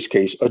 in this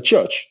case, a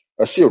judge,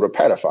 a serial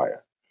pedophile.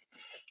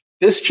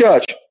 This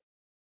judge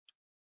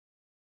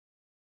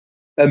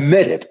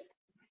admitted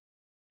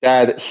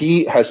that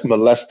he had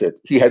molested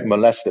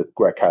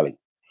Greg Kelly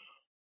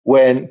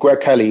when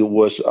Greg Kelly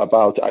was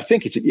about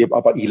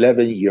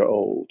 11-year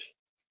old.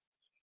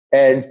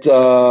 And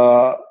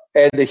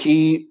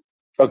he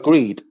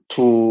agreed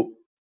to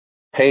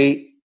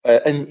pay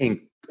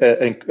an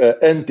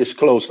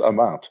undisclosed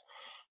amount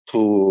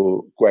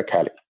to Greg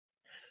Kelly.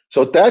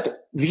 So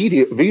that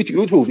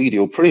YouTube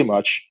video pretty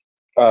much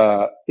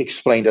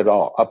explained it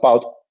all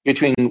about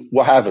between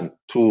what happened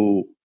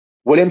to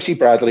William C.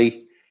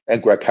 Bradley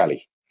and Greg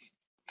Kelly.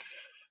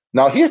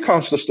 Now here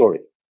comes the story,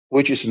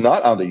 which is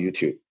not on the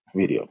YouTube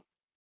video.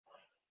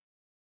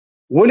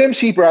 William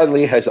C.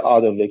 Bradley has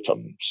other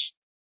victims.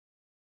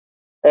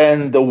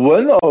 And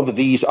one of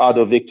these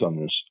other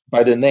victims,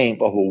 by the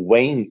name of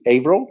Wayne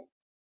Averill,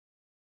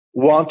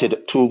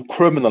 wanted to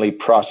criminally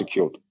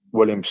prosecute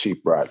William C.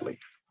 Bradley.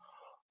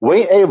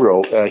 Wayne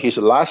Averill, his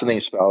last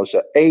name spells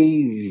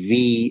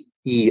Averill.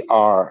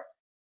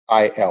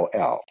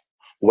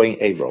 Wayne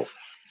Averill.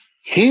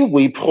 He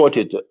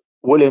reported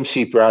William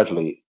C.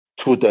 Bradley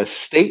to the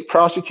state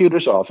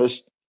prosecutor's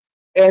office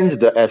and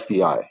the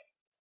FBI.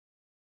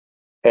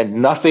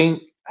 And nothing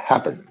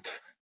happened.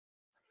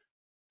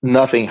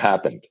 Nothing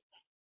happened.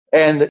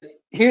 And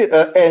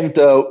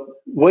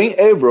Wayne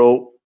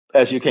Averill,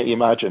 as you can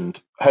imagine,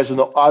 has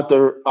no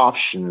other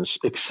options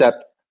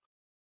except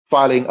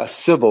filing a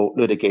civil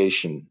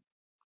litigation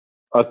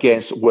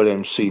against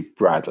William C.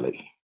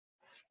 Bradley.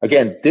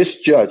 Again, this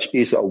judge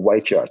is a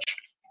white judge.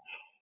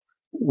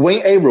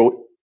 Wayne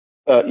Averill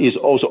is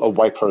also a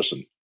white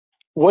person.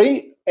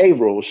 Wayne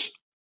Averill's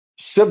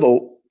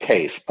civil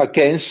case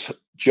against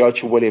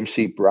Judge William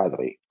C.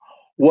 Bradley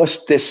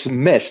was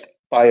dismissed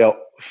by a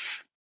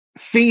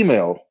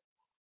female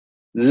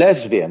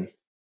lesbian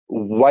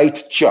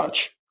white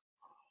judge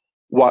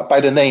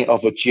by the name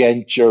of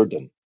Jan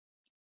Jordan,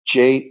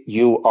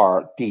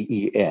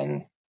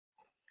 Jurden.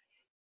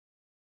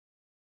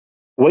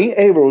 Wayne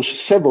Averill's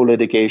civil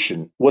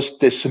litigation was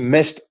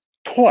dismissed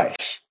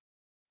twice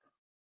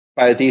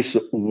by this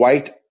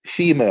white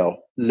female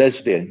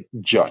lesbian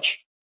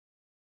judge.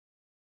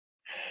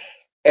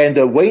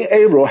 And Wayne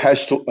Averill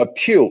has to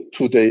appeal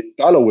to the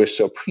Delaware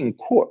Supreme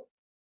Court.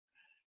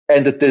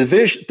 And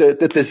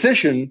the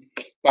decision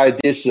by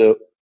this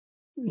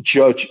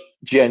Judge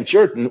Jan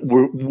Jordan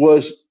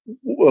was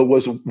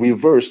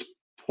reversed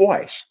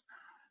twice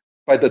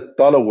by the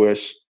Delaware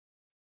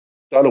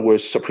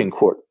Supreme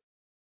Court.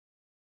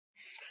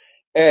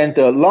 And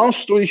long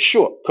story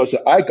short, because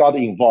I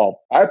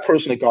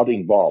personally got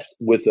involved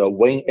with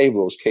Wayne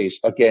Averill's case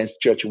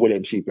against Judge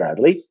William C.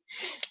 Bradley.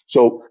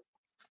 So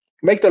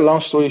make the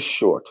long story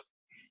short,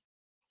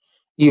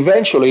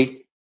 eventually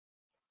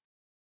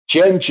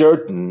Jan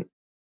Jordan,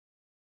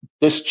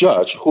 this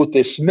judge who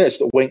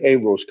dismissed Wayne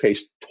Averill's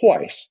case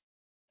twice,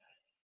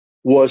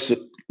 was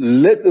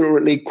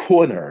literally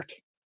cornered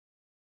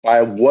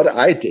by what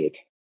I did,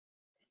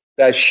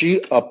 that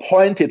she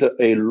appointed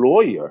a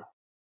lawyer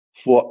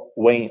for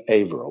Wayne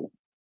Averill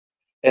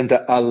and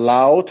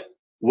allowed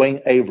Wayne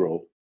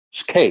Averill's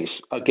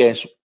case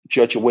against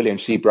Judge William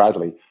C.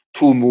 Bradley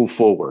to move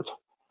forward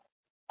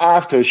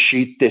after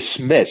she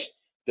dismissed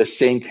the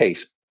same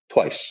case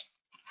twice.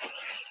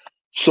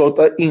 So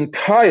the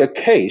entire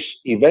case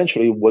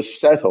eventually was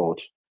settled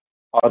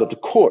out of the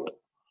court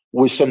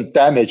with some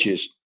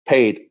damages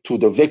paid to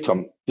the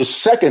victim, the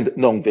second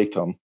known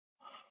victim,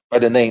 by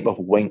the name of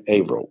Wayne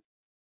Averill.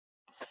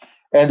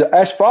 And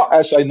as far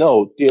as I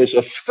know, there's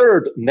a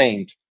third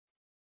named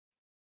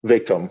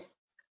victim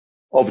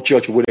of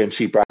Judge William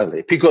C.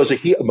 Bradley because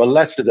he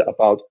molested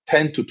about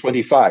 10 to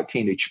 25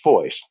 teenage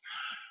boys.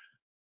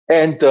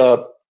 And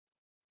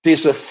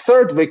there's a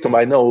third victim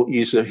I know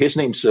is his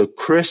name's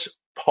Chris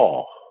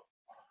Paul,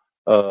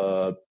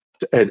 and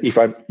if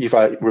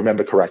I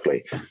remember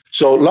correctly.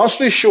 So long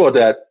story short,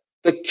 that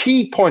the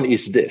key point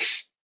is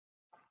this: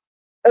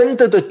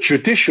 under the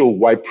judicial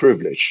white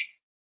privilege,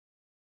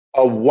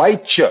 a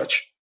white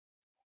judge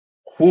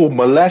who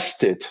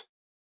molested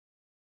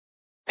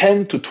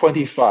 10 to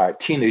 25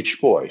 teenage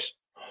boys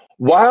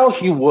while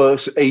he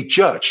was a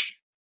judge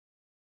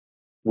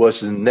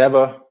was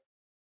never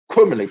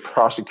criminally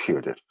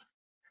prosecuted.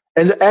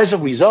 And as a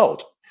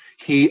result,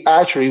 he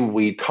actually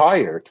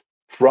retired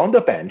from the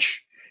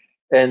bench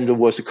and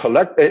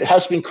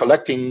has been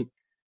collecting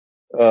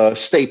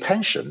state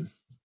pension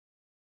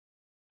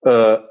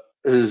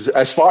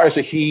as far as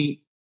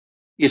he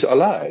is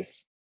alive.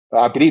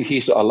 I believe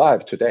he's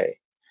alive today.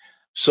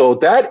 So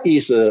that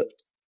is a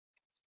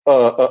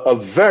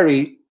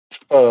very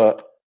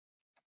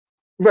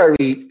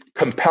very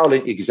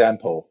compelling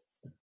example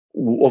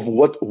of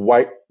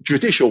what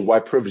judicial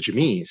white privilege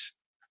means.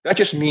 That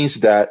just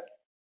means that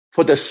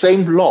for the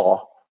same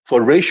law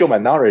for racial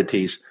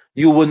minorities,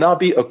 you will not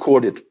be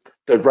accorded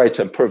the rights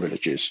and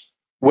privileges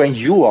when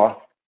you are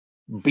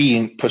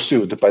being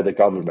pursued by the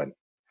government.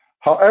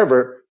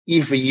 However,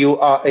 if you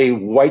are a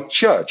white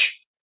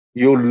judge,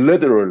 you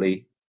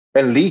literally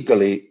and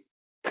legally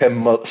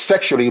can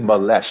sexually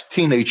molest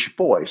teenage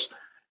boys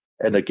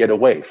and get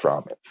away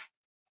from it.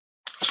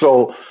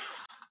 So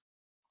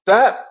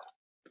that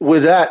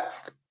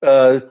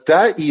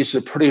is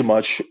pretty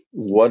much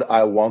what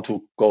I want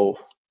to go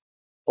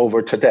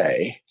over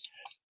today.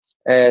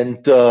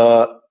 And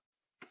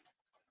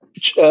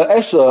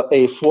as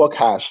a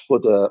forecast for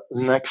the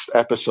next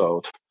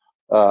episode,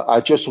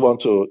 I just want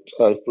to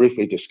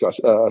briefly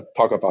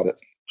talk about it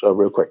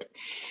real quick.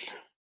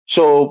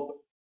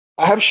 So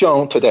I have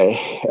shown today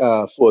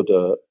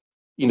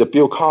in the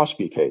Bill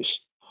Cosby case,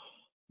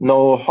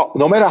 no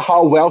matter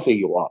how wealthy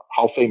you are,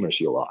 how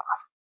famous you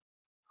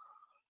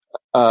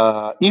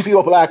are, if you're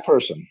a black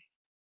person,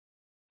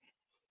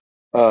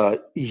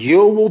 you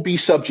will be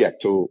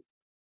subject to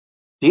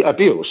the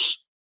abuse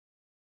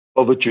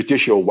of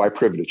judicial white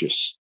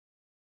privileges.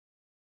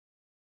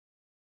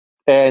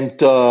 And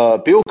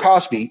Bill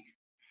Cosby,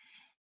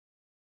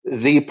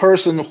 the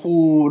person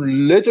who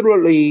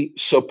literally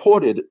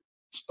supported,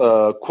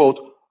 quote,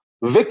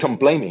 victim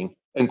blaming,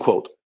 end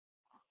quote,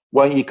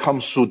 when it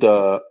comes to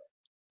the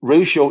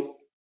racial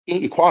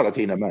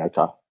inequality in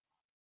America,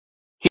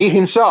 he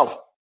himself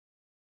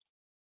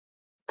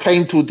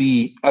came to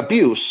the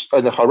abuse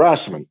and the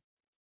harassment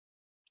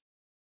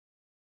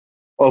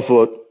of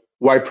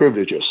white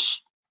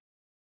privileges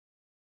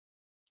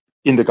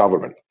in the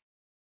government.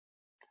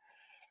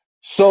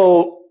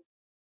 So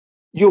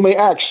you may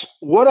ask,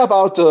 what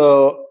about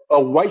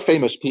a white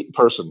famous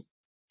person?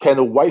 Can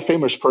a white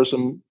famous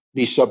person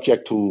be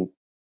subject to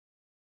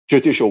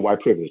judicial white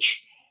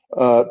privilege?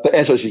 The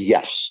answer is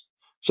yes.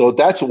 So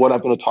that's what I'm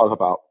going to talk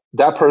about.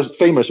 That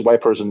famous white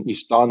person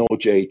is Donald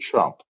J.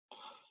 Trump.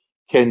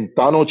 Can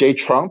Donald J.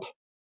 Trump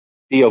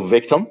be a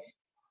victim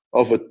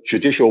of a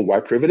judicial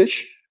white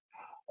privilege?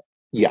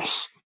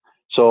 Yes.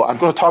 So I'm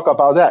going to talk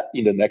about that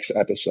in the next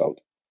episode.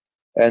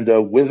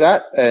 And with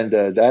that, and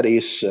that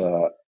is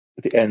the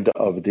end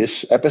of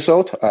this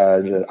episode.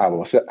 I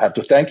will have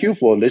to thank you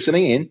for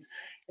listening in,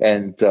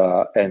 and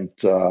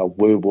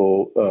we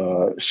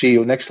will see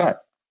you next time.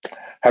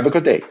 Have a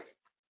good day.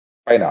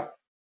 Bye now.